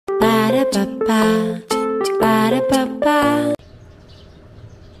Ba-da-ba-ba, ba-da-ba-ba.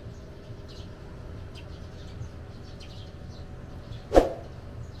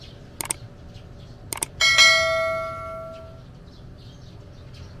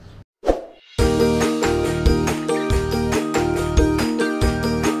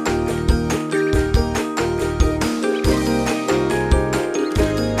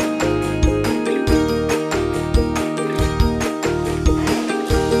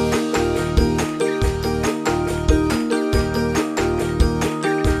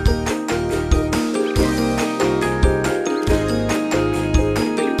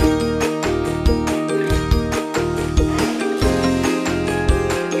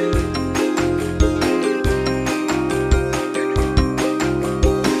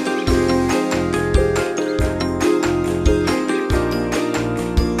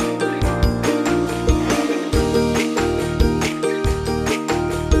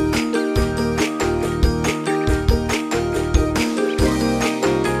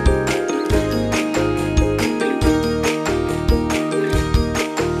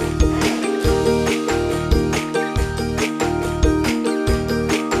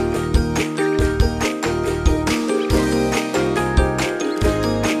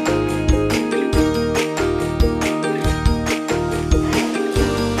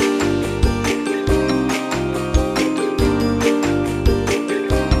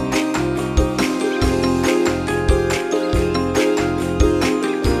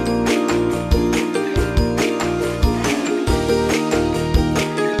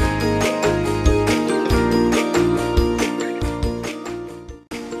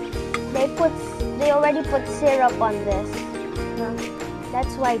 They already put syrup on this.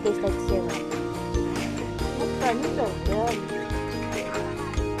 That's why it tastes like syrup. That's so good.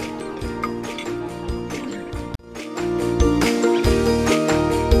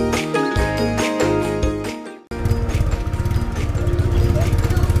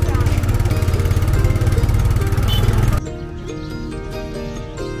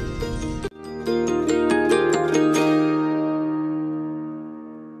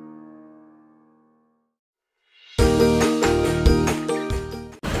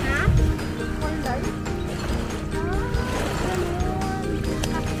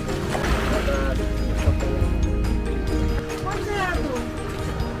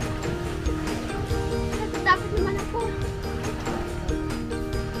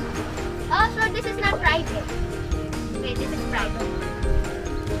 Oh, so this is not private. Wait, this is private.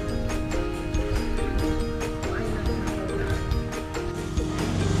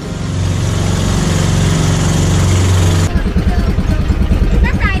 Is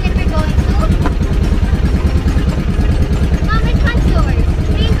that island we're going to? Mom, which one's yours?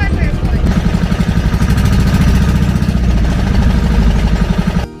 Pink or purple?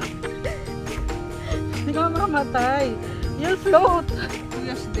 Hindi ka mamamatay. You'll float.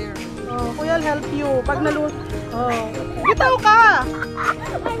 Kuya's there. Oh, Kuya will help you. Pag nalun... Oh. Bitaw ka!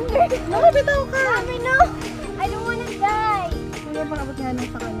 No, bitaw ka! Mommy, no! I don't wanna die! Kuya, pakabot nga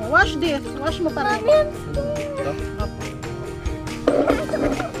nung sa kanya. Wash this. Wash mo pa rin. Mommy, I'm scared!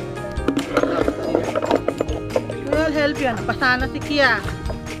 Kuya will help you. Napasa na si Kia.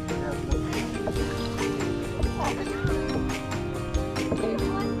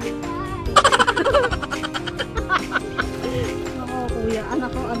 Kuya,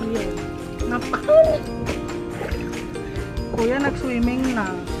 anak ko ano yun? Kuya, nag-swimming na.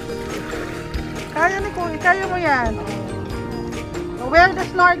 Kaya ni Kuya, kaya mo yan. Oh. Wear the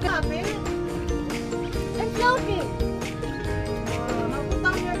snorkel. I'm floating!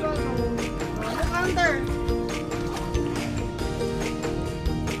 Naputang niya doon. Look under.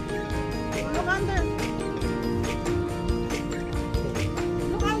 Look under.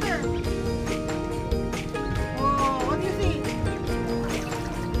 Look under. Oh, what do you see?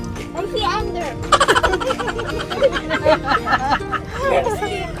 I see under!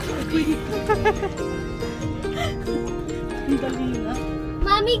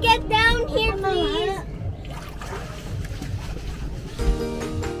 Mommy, get down here, please!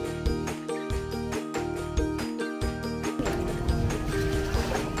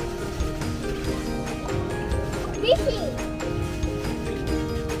 Fishing!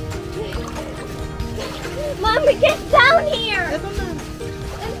 Mommy, get down here! Ito na.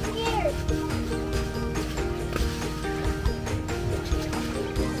 I'm scared.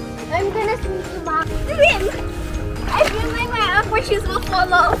 I'm gonna swim to back. Swim! I feel like my upper shoes will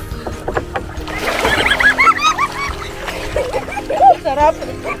fall off. Sarap.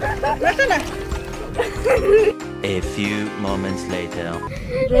 Nasa na? A few moments later.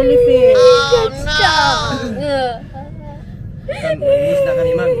 Jellyfish. Oh no! Miss na ka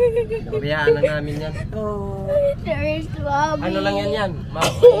ni Mami. Pabayaan lang namin yan. Oh. There is Bobby. Ano lang yan?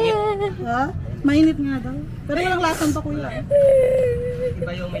 Mainit. Ha? Mainit nga daw. Pero walang lason to kuya.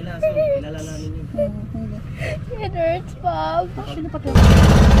 Iba yung may lason. Kilala namin yun. It hurts, Bob. Sino pa to?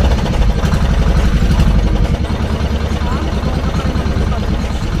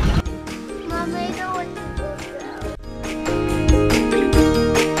 Mama, I don't want to go down.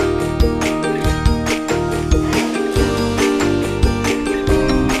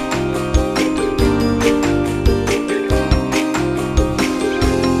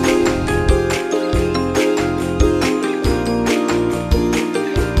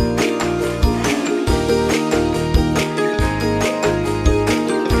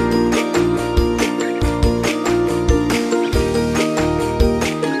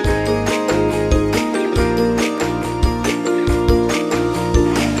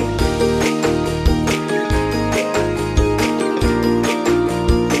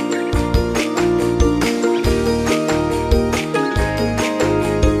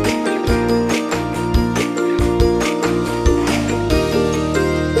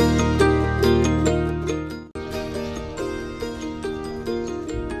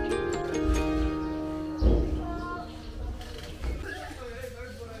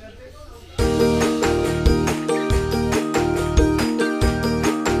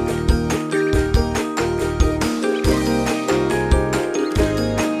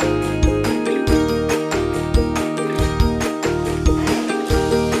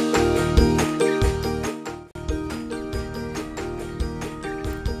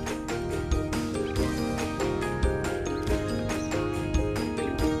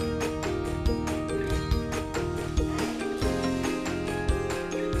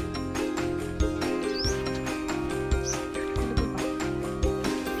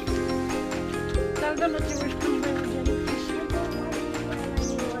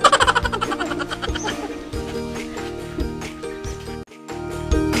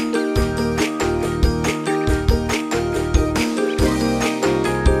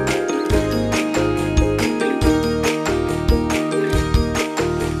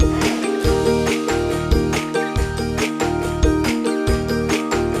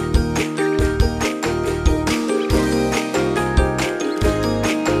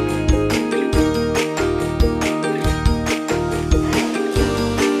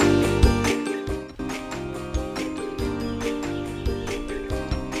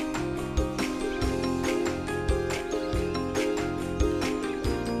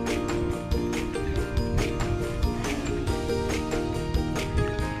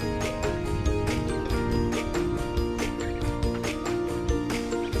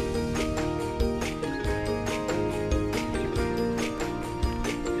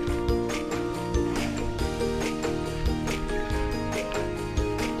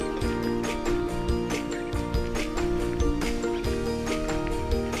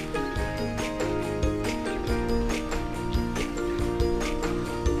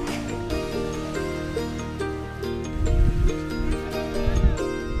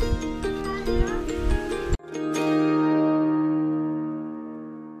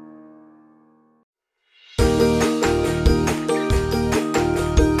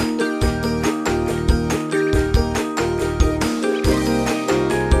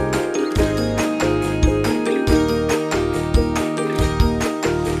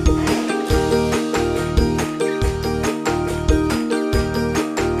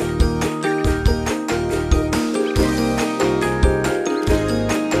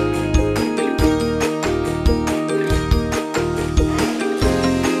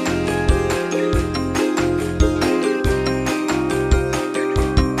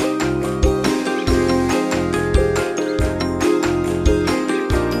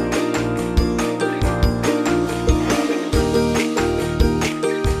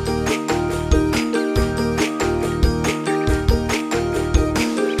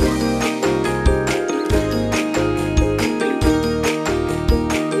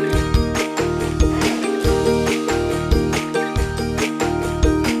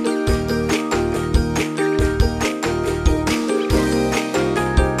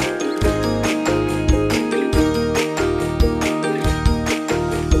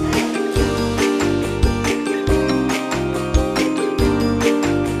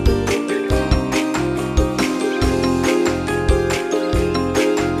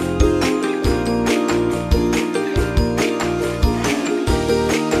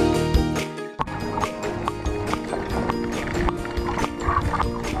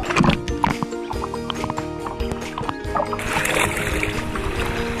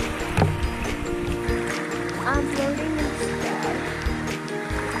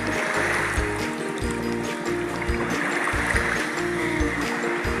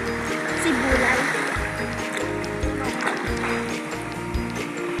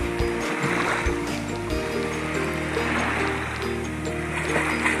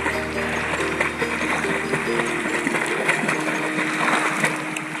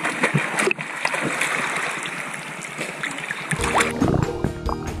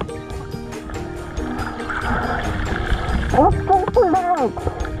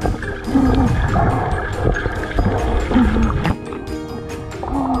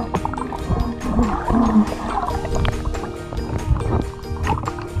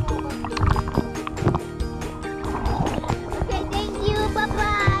 Okay, thank you.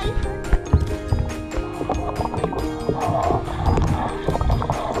 Bye-bye.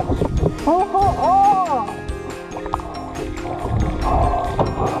 Oh, oh, oh!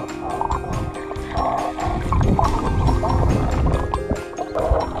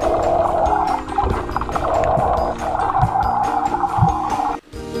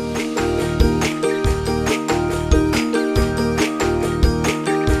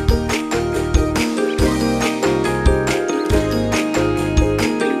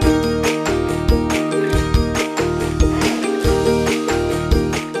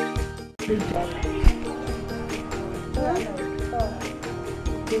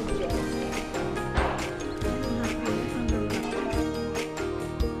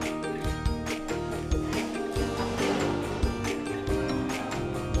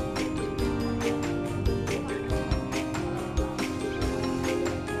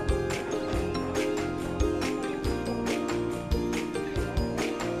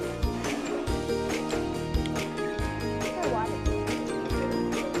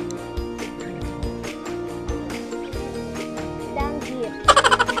 Down here.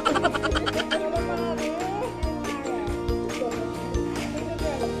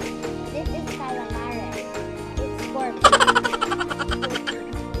 This is calamares. It's scorpion.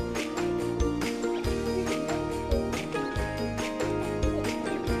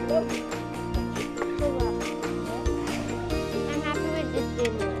 I'm happy with this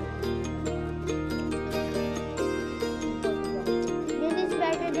dinner. This is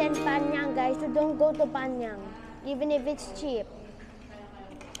better than Panyang, guys. So don't go to Panyang, even if it's cheap.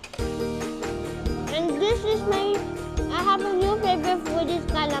 And this is I have a new favorite food is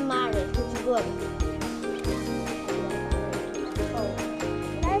calamares. It's good.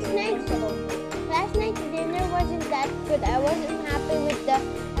 Last night's dinner wasn't that good. I wasn't happy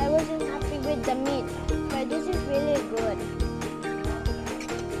with the meat. But this is really good.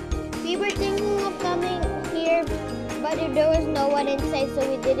 We were thinking of coming here, but there was no one inside, so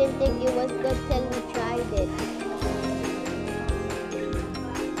we didn't think it was good till we tried it.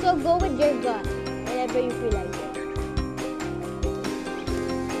 So go with your gut whenever you feel like it.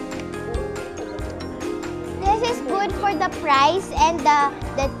 This is good for the price and the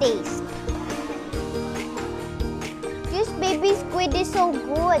taste. This baby squid is so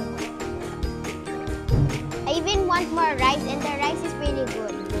good. I even want more rice, and the rice is really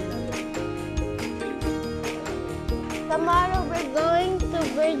good. Tomorrow we're going to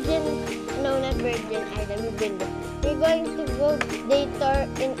not Virgin Island, we've been there. We're going to go day tour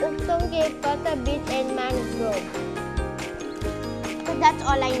in Stung, Pata Beach, and Mangrove. So that's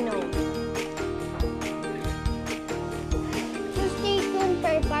all I know. So stay tuned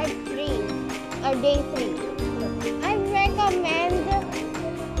for part 3 or day 3. I recommend.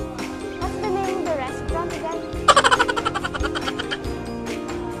 What's the name of the restaurant again?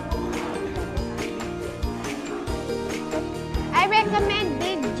 I recommend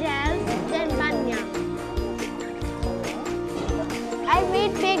Big Gels than Banyang. I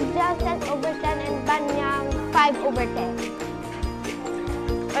rate Big Gels 10 over 10 and Banyang 5 over 10.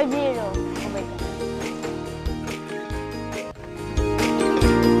 Or 0 over 10.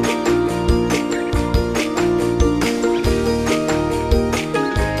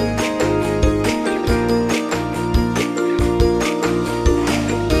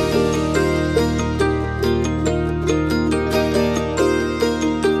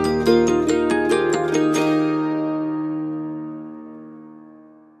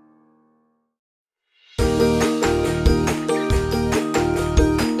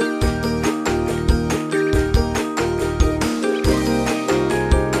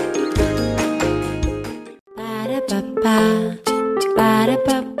 Ba-da-ba-ba.